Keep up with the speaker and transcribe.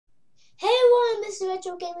the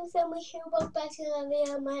Retro Gaming Family here. Welcome back to another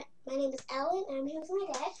video. My name is Alan, and I'm here with my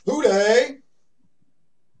dad. Who they?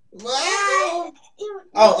 Wow.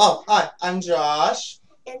 Hi, I'm Josh.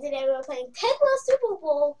 And today we're playing Tecmo Super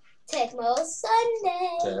Bowl, Tecmo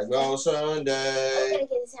Sunday. Tecmo Sunday. We're gonna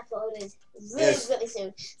get this uploaded really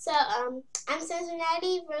soon. So, I'm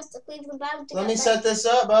Cincinnati versus the Cleveland Browns. Let me set this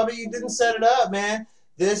up, Bubby. You didn't set it up, man.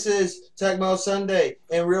 This is Tecmo Sunday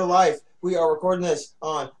in real life. We are recording this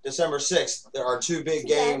on December 6th. There are two big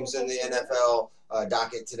games in the NFL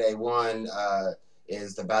docket today. One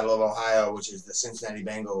is the Battle of Ohio, which is the Cincinnati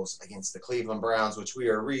Bengals against the Cleveland Browns, which we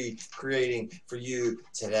are recreating for you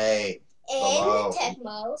today. In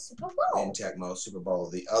Tecmo Super Bowl. In Tecmo Super Bowl.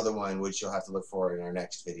 The other one, which you'll have to look for in our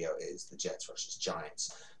next video, is the Jets versus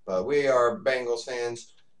Giants. But we are Bengals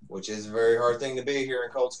fans, which is a very hard thing to be here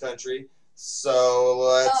in Colts country. So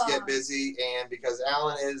let's get busy, and because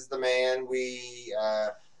Alan is the man,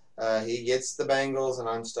 he gets the Bengals, and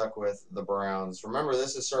I'm stuck with the Browns. Remember,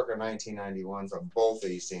 this is circa 1991, so both of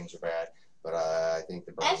these teams are bad, but I think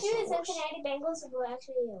the Browns actually, are the Cincinnati Bengals were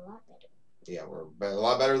actually a lot better. Yeah, we're a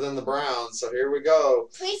lot better than the Browns, so here we go.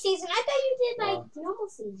 Preseason? I thought you did, like, normal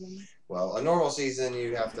season. Well, a normal season,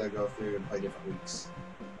 you have to go through and play different weeks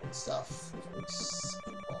and stuff.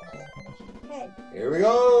 Okay. Here we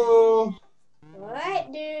go.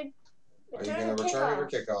 Alright, dude. Are you going to return it or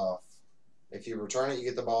kick off? If you return it, you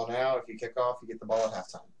get the ball now. If you kick off, you get the ball at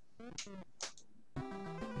halftime.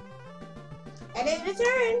 And it's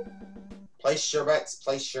return. Place your bets.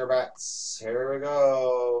 Place your bets. Here we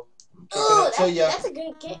go. Oh, that's a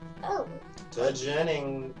good kick. Oh. To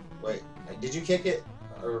Jennings. Wait, did you kick it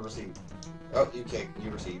or receive? Oh, you kicked. You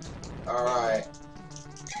received. All right.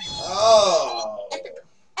 Oh.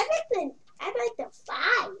 I like the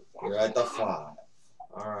 5. You're at the 5. All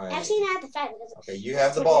right. Actually, not at the 5. Okay, you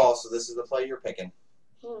have the ball, so this is the play you're picking.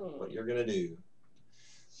 What you're gonna do.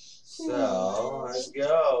 So let's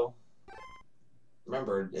go.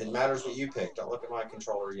 Remember, it matters what you pick. Don't look at my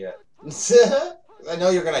controller yet. I know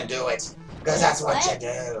you're gonna do it, because that's what you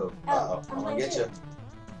do. Uh-oh, I'm gonna get you.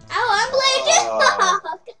 Oh, I'm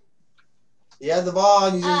playing. You had the ball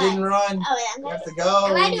and you just didn't run. Oh, yeah, you have to go.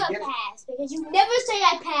 I'm gonna do a pass, because you never say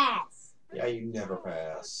I pass. Yeah, you never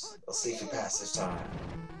pass. Let's see if you pass this time.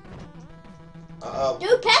 Uh-oh.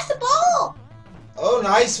 Dude, pass the ball. Oh,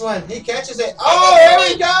 nice one. He catches it. Oh, there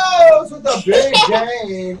he goes with the big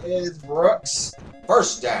gain. Is Brooks.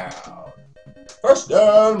 First down. First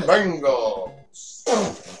down, Bengals.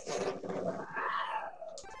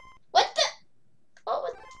 What the? Oh,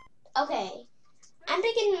 okay. I'm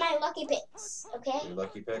picking my lucky picks, okay? Your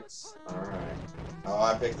lucky picks? Alright. Oh,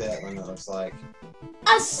 I picked that one that looks like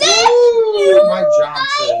a 6! Mike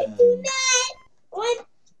Johnson. What?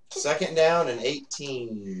 Second down and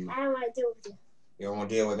 18. I don't want to deal with you. You don't want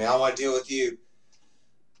to deal with me. I want to deal with you.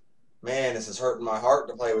 Man, this is hurting my heart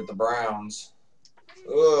to play with the Browns.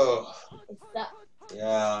 Ugh.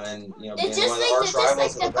 Yeah, and you know, being one of the arch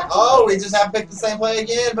rivals. Oh, we just have to pick the same play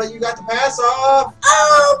again, but you got the pass off.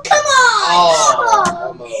 Oh, come on! Oh,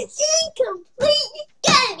 almost. Incomplete. You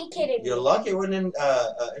gotta be kidding me. You're lucky it wasn't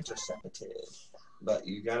intercepted, but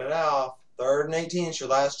you got it off. 3rd and 18 is your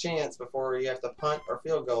last chance before you have to punt or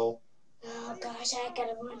field goal. Oh gosh, I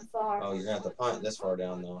gotta run far. Oh, you're gonna have to punt this far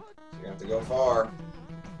down though. You're gonna have to go far.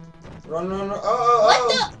 Run, run, run! Oh,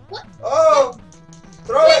 what the? What? Oh!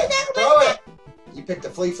 Throw it! Throw it! You picked the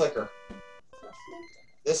flea flicker.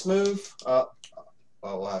 This move, well,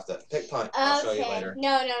 we'll have to pick punt. I'll show you later.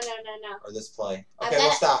 No. Or this play. Okay,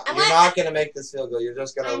 we'll stop. You're not gonna make this field goal. You're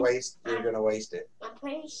just gonna waste. You're gonna waste it. I'm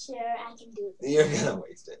pretty sure I can do this. You're gonna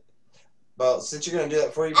waste it. Well, since you're gonna do that,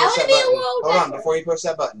 before you push that button, hold on. Before you push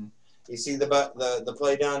that button, you see the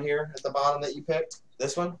play down here at the bottom that you picked.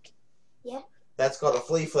 This one. Yeah. That's called a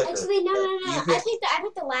flea flicker. Actually, no. I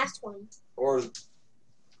picked the last one. Or.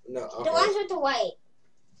 No, okay. The ones with the white.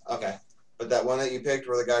 Okay, but that one that you picked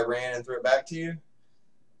where the guy ran and threw it back to you,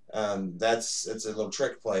 it's a little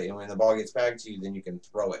trick play, and when the ball gets back to you, then you can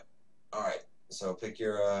throw it. All right, so pick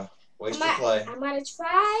your waste your play. I'm gonna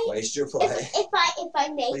try. Waste your play. If I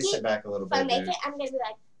make it, please sit back a little bit. If I make it, I'm gonna be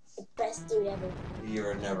like the best dude ever.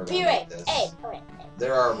 You're never gonna make this. Hey.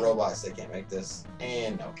 There are robots that can't make this,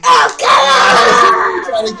 and no. Oh come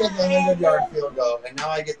on! Trying to get the 100-yard field goal, and now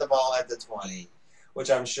I get the ball at the 20. Which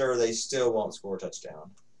I'm sure they still won't score a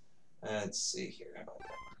touchdown. Let's see here. How about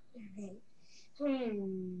that?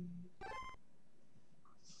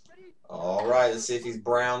 All right, let's see if these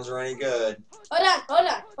Browns are any good. Hold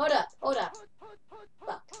up.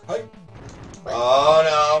 Fuck. Hey. Oh,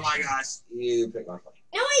 no, my gosh. You picked my play.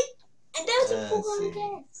 No, that was a full-on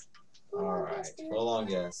guess. All right, full-on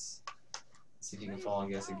guess. See if you can full-on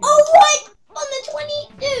guess again. Oh, what? On the 20.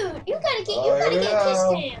 Dude, you gotta get, Oh, you gotta here we get go. this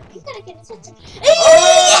down. You gotta get this touchdown.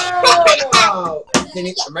 Oh! Can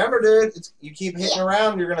you, remember, dude, you keep hitting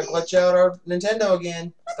around, you're gonna glitch out our Nintendo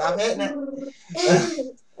again. Stop hitting it.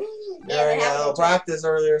 During a little practice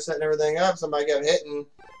earlier, setting everything up, somebody kept hitting,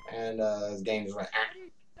 and his game just went.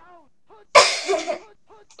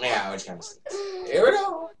 Yeah, which kind of stinks. Here we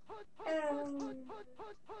go.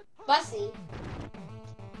 Bussy.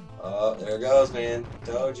 Oh, there it goes, man.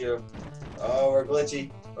 Told you. Oh, we're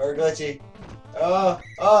glitchy. We're glitchy. Oh,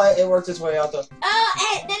 it worked its way out the.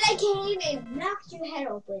 Oh, and then I came and knocked your head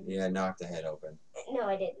open. Yeah, knocked the head open. No,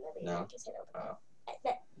 I didn't. Really No. Knocked his head open. Oh.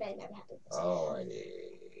 That never happened.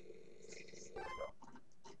 Alrighty.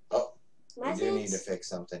 Oh, we do need to fix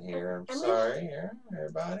something here. I'm sorry, here,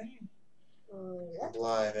 everybody.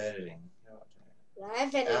 Live editing.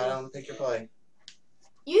 Live editing. Adam, pick your play.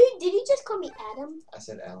 Did you just call me Adam? I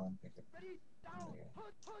said Alan, pick your play.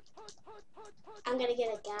 I'm gonna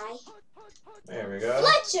get a guy. There we go.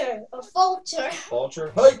 Fletcher or Fulcher.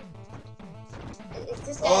 Fulcher. Hey! Is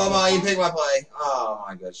this guy Oh my, you picked my play. Oh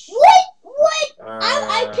my gosh. What?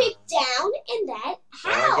 I picked down and that.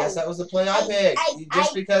 How? I guess that was the play I picked.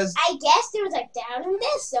 Because. I guess there was like down and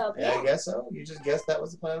this, so. Yeah, I guess so. You just guessed that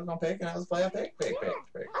was the play I was gonna pick, and that was the play I picked. Pick.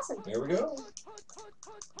 Awesome. Here we go.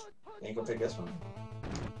 You go pick this one.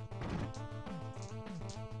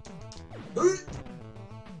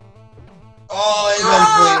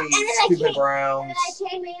 Oh, he's gonna stupid Browns. And then I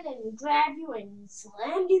came in and grabbed you and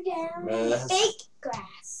slammed you down in the fake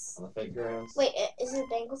grass. On the fake grass. Wait, is it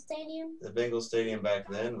Bengals Stadium? The Bengals Stadium back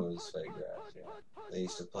then was fake grass. Yeah, they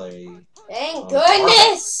used to play. Thank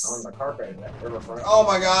goodness. On the carpet in that riverfront. Oh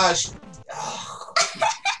my gosh!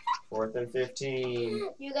 4th and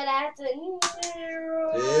 15. You're gonna have to.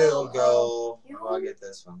 Field goal. I'll get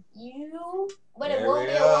this one. But it There won't we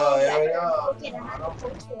be a go. long. There we go. Get 100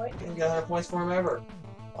 points for it. Didn't get 100 points for him ever.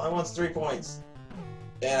 All he wants 3 points.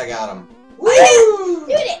 And I got him. Woo!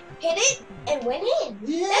 Dude, hit it and went in.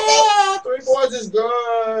 Yeah, 3 points is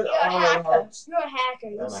good. You're a hacker. You're a hacker.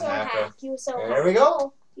 You're so hack. You're so hack. There we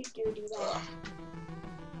go. You do that.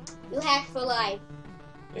 You hack for life.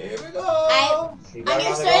 Here we go. I'm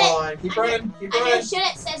your Keep running. Keep On your running. shirt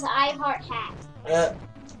it says I heart hack.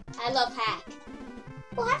 I love hack.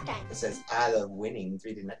 Well, halftime. It says I love winning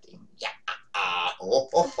 3-0. Yeah.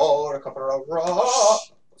 The couple of raw.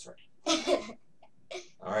 That's right.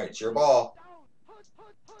 All right, it's your ball.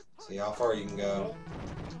 See how far you can go.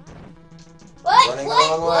 Running the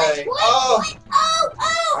wrong way. Oh!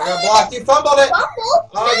 I got blocked. You fumbled it. Fumble?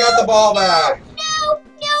 Oh, I got the ball back. No,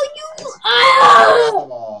 you. I got the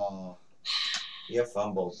ball. You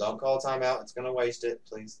fumbled. Don't call timeout. It's gonna waste it.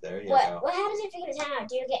 Please. There you go. What happens if you get a timeout?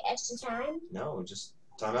 Do you get extra time? No, just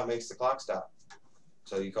timeout makes the clock stop.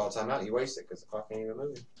 So you call timeout, you waste it because the clock ain't even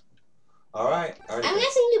moving. All right. I'm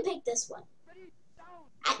guessing you picked this one.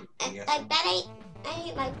 That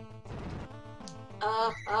ain't like.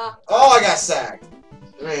 Oh, I got sacked.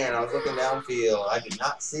 Man, I was looking downfield. I did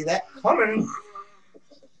not see that coming.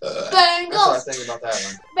 That's what I was thinking about that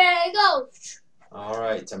one. Bengals. All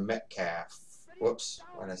right, to Metcalf. Whoops.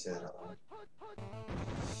 Why did I say that out loud?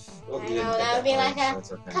 Oh, you didn't know, pick that would be like a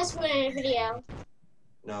okay. cuss word in a video.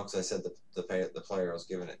 No, because I said the player I was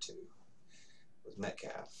giving it to was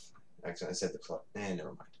Metcalf. Actually, I said the player. Never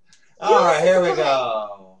mind. All right, here we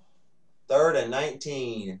go. 3rd and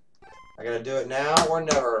 19. I gotta do it now or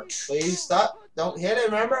never. Please stop. Don't hit it.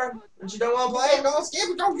 Remember, if you don't want to play, don't skip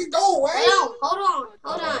it. Don't go away. Hold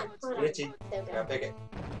on. Glitchy. Gotta pick it.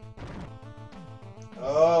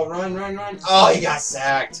 Oh, run. Oh, he got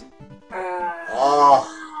sacked. Oh.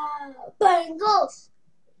 Bengals.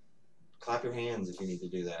 Clap your hands if you need to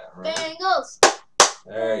do that. Right? Bengals.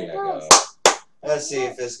 There you go. Let's see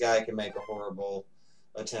if this guy can make a horrible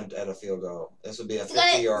attempt at a field goal. This would be a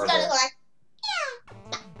 50-yarder.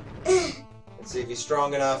 Let's see if he's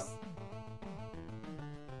strong enough.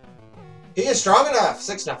 He is strong enough.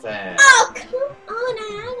 6-0. Oh, come on.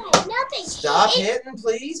 I got nothing. Stop hitting,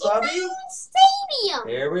 please, Bobby. Stadium.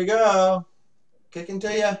 Here we go. Kicking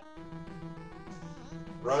to you.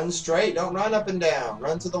 Run straight. Don't run up and down.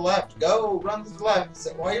 Run to the left. Go. Run to the left.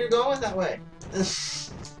 Why are you going that way?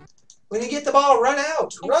 When you get the ball, run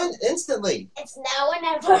out. Run instantly. It's now or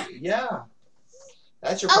never. Yeah.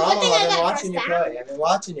 That's your problem. I've been watching you play. I've been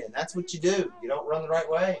watching you, and that's what you do. You don't run the right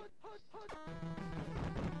way.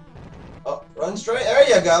 Oh, run straight. There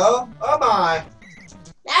you go. Oh, my.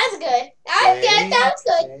 That was good. That was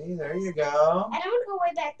good. See, there you go. I don't want to go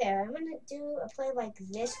way back there. I'm going to do a play like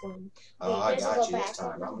this one. Oh, I got you this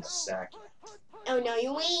time. I'm going to sack you. Oh, no,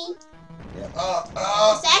 you ain't. Yeah.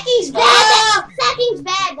 Sacking's bad. Sacking's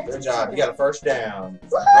bad. Good job. You got a first down.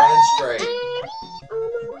 Running straight.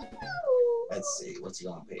 Let's see. What's he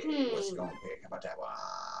gonna pick? What's he gonna pick? How about that one?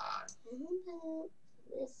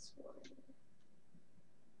 This one.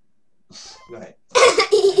 Go ahead.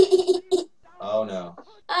 Oh no.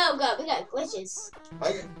 Oh god, we got glitches.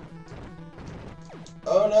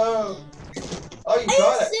 Oh no. Oh, you Are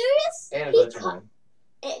caught you it. serious? And a glitch again.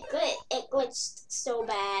 It glitched so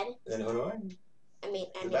bad. Then it went away. I mean,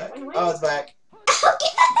 Is I it mean, back? it went away. Oh, it's back.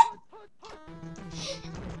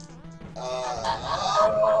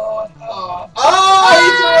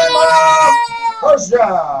 First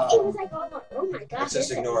job! It was like, oh my gosh. Let's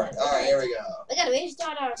just ignore it. Alright, here we go. We gotta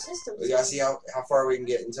restart our system. We gotta see how far we can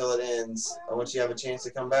get until it ends. I want you to have a chance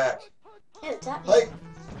to come back. Yeah, the top. Hey!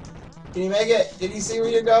 Can you make it? Did you see where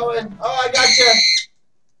you're going? Oh, I got you!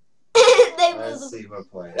 Let's see what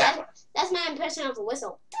play. That's my impression of the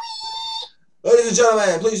whistle. Ladies and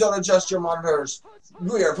gentlemen, please don't adjust your monitors.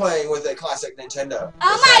 We are playing with a classic Nintendo.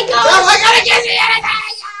 Oh my god! Oh, I gotta get you!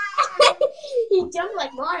 He jumped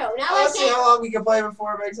like Mario. Now Let's see how long we can play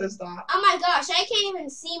before it makes us stop. Oh my gosh, I can't even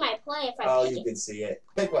see my play if I pick you it. can see it.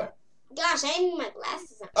 Pick one. Gosh, I need my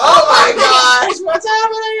glasses on. Oh my gosh! What's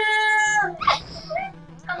happening here?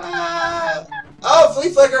 Oh, flea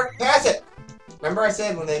flicker! Pass it! Remember I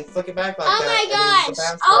said when they flick it back like oh that. My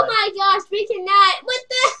gosh! Oh my gosh! We cannot. What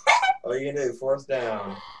the? What are you gonna do? Fourth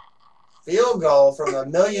down. Field goal from a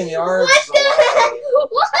million yards what the away.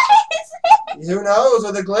 What is it? Who knows?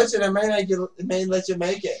 With a glitch, it may let you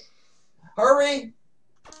make it. Hurry!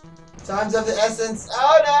 Time's of the essence.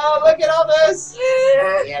 Oh no! Look at all this.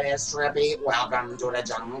 It is Strippy. Welcome to the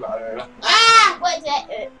jungle. Ah! What's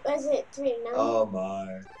that? Was it 3-0? Oh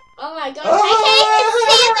my! Oh my gosh! I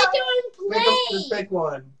can't even see the play. Just pick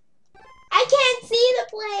one. I can't see the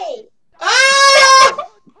play. Ah!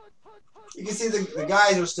 You can see the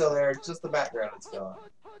guys are still there. It's just the background that's gone.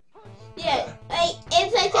 Yeah, like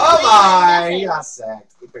it's like oh my! He got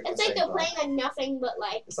sacked. It's like they're playing on nothing but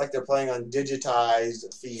like. It's like they're playing on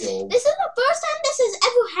digitized field. This is the first time this has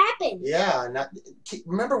ever happened. Yeah.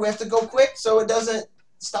 Remember, we have to go quick so it doesn't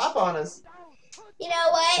stop on us. You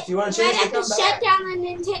know what? If you want we to might have to shut down the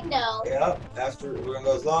Nintendo. Yep. After we're gonna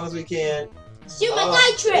go as long as we can. Shoot my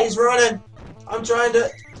nitrous. He's running. I'm trying to.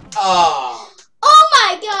 Oh. Oh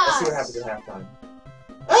my god! Let's see what happens at halftime.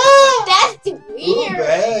 Ah! That's weird. Ooh,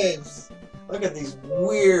 babes. Look at these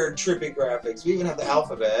weird, trippy graphics. We even have the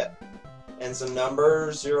alphabet and some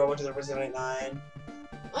numbers. 0, 1, 2, 3, 4, 5, 6, 7, 8, 9.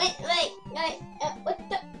 Wait, what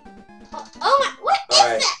the? Oh my! What is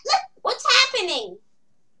that? Look, what's happening?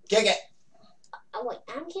 Kick it. Oh wait,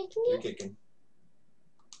 I'm kicking You're it. kicking.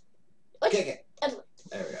 What? Kick it.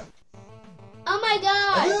 There we go. Oh my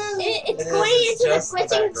god! It's going into the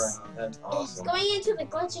glitching. That's awesome. It's going into the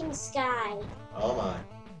glitching sky. Oh my.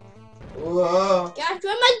 Whoa. Gosh,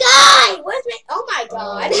 where's my guy? Where's my? Oh my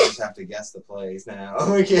god! We just have to guess the plays now.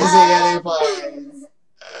 We can't see any plays.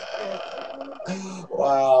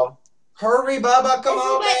 Wow. Hurry, Bubba! Come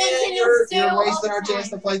on, man! You're wasting our chance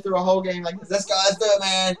to play through a whole game like this. Let's go! Let's do it,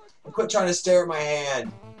 man! And quit trying to stare at my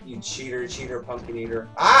hand. You cheater, pumpkin eater.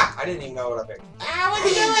 Ah! I didn't even know what I picked. Ah, what are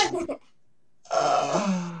you doing?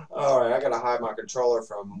 Alright, I gotta hide my controller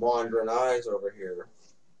from wandering eyes over here.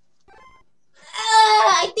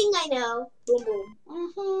 I think I know. Boom, boom.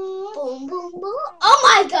 Boom, boom, boom. Oh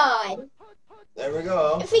my god! There we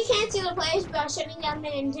go. If we can't see the players, we are shutting down the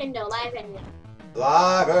Nintendo live editing.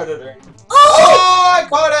 Live editing. Oh! I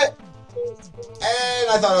caught it! And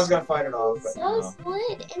I thought I was gonna fight it off, but so no.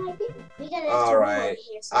 split, and I think we gotta. Alright,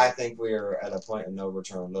 here, so. I think we are at a point of no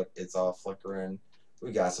return. Look, it's all flickering.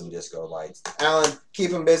 We got some disco lights. Alan, keep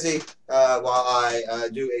them busy while I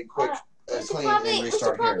do a quick clean and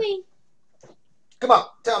restart here. Come on,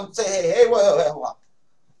 tell them, say hey, whoa.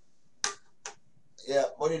 Yeah,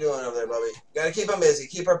 what are you doing over there, Bubby? You gotta keep them busy.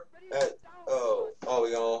 Keep her.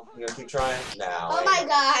 We gonna keep trying now. Oh my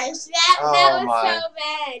gosh, that was so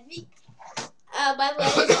bad. By the way,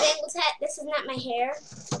 this is a Bengals hat. This is not my hair.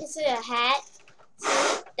 This is a hat.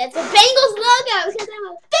 See, that's a Bengals logo because I'm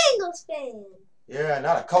a Bengals fan. Yeah,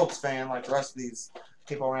 not a Colts fan like the rest of these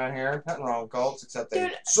people around here. Nothing wrong with Colts except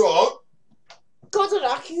they suck. Colts are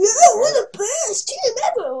like, yeah, we're the best team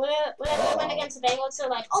ever. Whenever we went against the Bengals, they're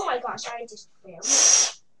like, oh my gosh, I just failed.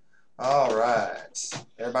 All right.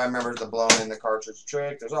 Everybody remembers the blowing in the cartridge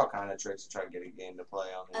trick. There's all kind of tricks to try to get a game to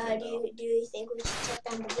play on. Do you think we should check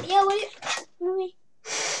down the video?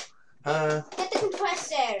 Get the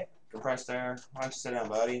compressed air. Compressed air? Why don't you sit down,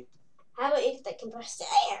 buddy? How about you get the compressed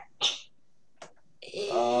air?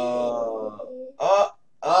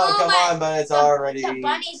 Come on, but it's already... The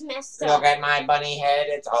bunny's messed up. Look at my bunny head.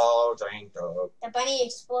 It's all drained up. The bunny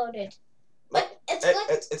exploded. But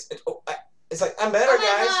it's It's like, I'm better,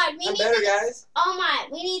 guys. God, I'm better, guys. Oh my,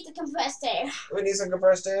 we need the compressed air. We need some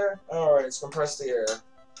compressed air? Alright, it's compressed air.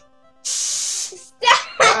 Stop!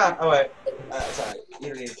 Ah, oh wait. Sorry. You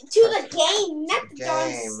don't need To the game, not the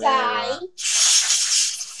darn side.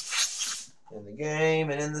 In the game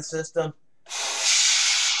and in the system.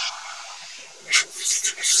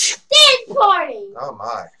 Dance party! Oh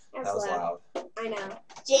my. That was loud. I know.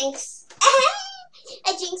 Jinx.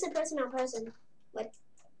 I jinx a person on person. What?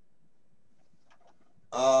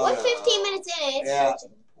 Oh, What 15 minutes in? Yeah.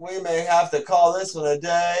 We may have to call this one a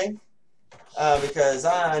day. Because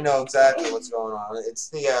I know exactly what's going on. It's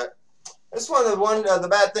the it's one of the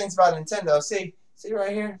bad things about Nintendo. See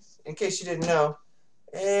right here. In case you didn't know,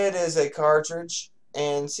 it is a cartridge,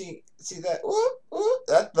 and see that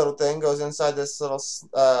that little thing goes inside this little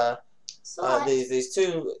these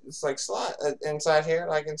two. It's like slot inside here,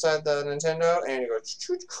 like inside the Nintendo, and you go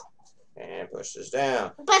and pushes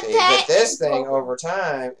down. But this thing over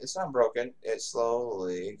time, it's not broken. It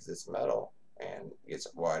slowly, because it's metal, and gets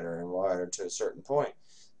wider and wider to a certain point,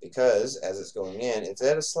 because as it's going in, it's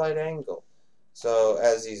at a slight angle. So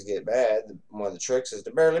as these get bad, one of the tricks is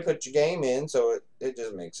to barely put your game in, so it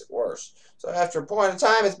just makes it worse. So after a point of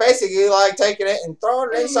time, it's basically like taking it and throwing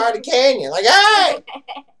it inside a canyon, like, hey!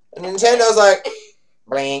 And Nintendo's like,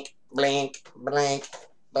 blink, blink, blink,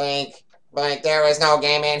 blink, blink. There is no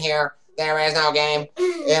game in here. There is no game.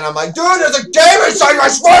 And I'm like, dude, there's a game inside. I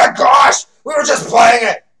swear to gosh, we were just playing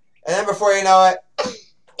it. And then before you know it,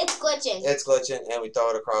 it's glitching. It's glitching, and we throw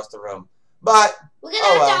it across the room. But we're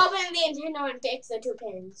gonna have to open the Nintendo and fix the 2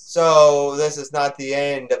 pins. So this is not the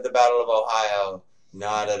end of the Battle of Ohio.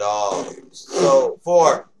 Not at all. So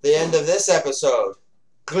for the end of this episode,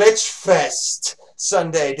 Glitch Fest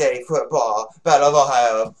Sunday Day Football Battle of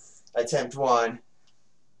Ohio, Attempt 1.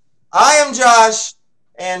 I am Josh,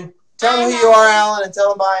 and tell them who you are, Alan, and tell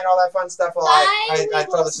them bye and all that fun stuff while I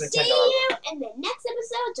throw this Nintendo. See you in the next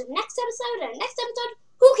episode, the next episode, the next episode.